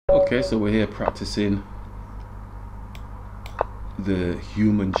Okay, so we're here practicing the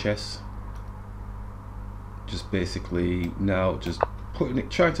human chess. Just basically now just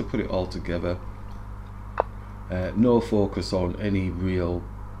trying to put it all together. No focus on any real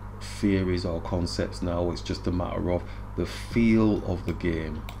theories or concepts now. It's just a matter of the feel of the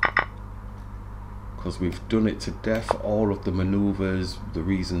game, because we've done it to death, all of the maneuvers, the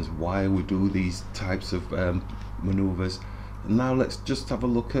reasons why we do these types of maneuvers. And now let's just have a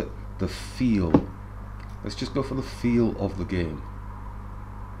look at the feel. Let's just go for the feel of the game.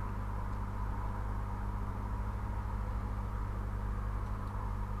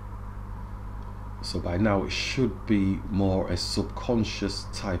 So by now it should be more a subconscious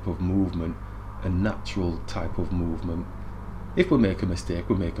type of movement, a natural type of movement. If we make a mistake,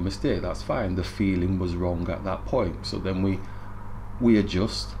 we make a mistake, that's fine. The feeling was wrong at that point. So then we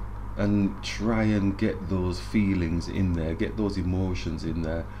adjust and try and get those feelings in there, get those emotions in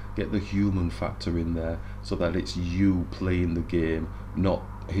there, get the human factor in there, so that it's you playing the game, not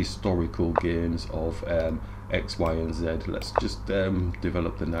historical games of X, Y and Z. Let's just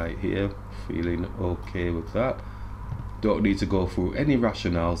develop the knight here, feeling okay with that. Don't need to go through any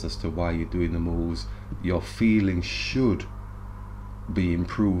rationales as to why you're doing the moves. Your feeling should be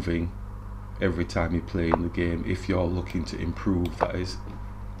improving every time you're playing the game, if you're looking to improve, that is.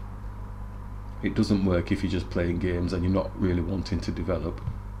 It doesn't work if you're just playing games and you're not really wanting to develop.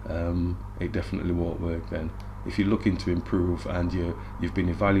 It definitely won't work then. If you're looking to improve and you've been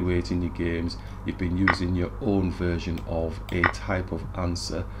evaluating your games, you've been using your own version of a type of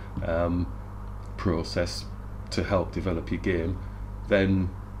answer process to help develop your game, then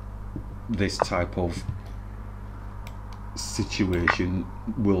this type of situation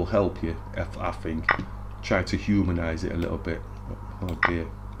will help you, I think. Try to humanize it a little bit. Oh dear,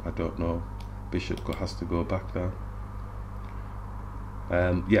 I don't know. Bishop has to go back there.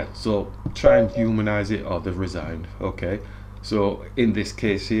 Yeah, so try and humanize it. Oh, they've resigned. Okay, so in this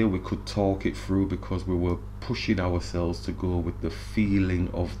case here we could talk it through, because we were pushing ourselves to go with the feeling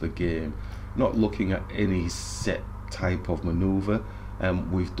of the game, not looking at any set type of maneuver.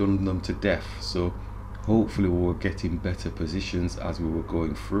 We've done them to death, so hopefully we were getting better positions as we were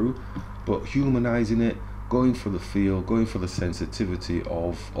going through. But humanizing it, going for the feel, going for the sensitivity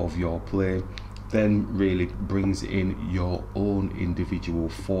of your play, then really brings in your own individual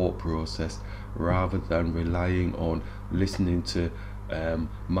thought process, rather than relying on listening to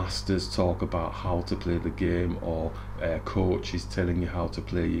masters talk about how to play the game, or coaches telling you how to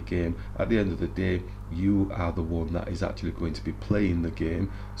play your game. At the end of the day, you are the one that is actually going to be playing the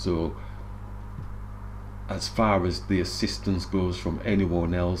game. So as far as the assistance goes from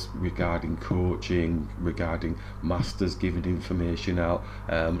anyone else regarding coaching, regarding masters giving information out,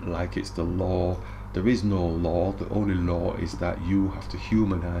 like it's the law, there is no law. The only law is that you have to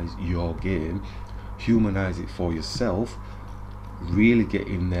humanize your game, humanize it for yourself, really get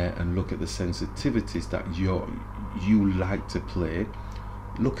in there and look at the sensitivities that you like to play,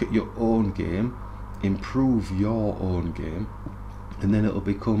 look at your own game, improve your own game, and then it'll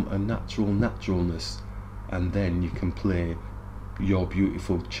become a naturalness. And then you can play your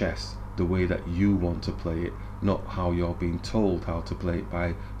beautiful chess the way that you want to play it, not how you're being told how to play it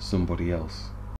by somebody else.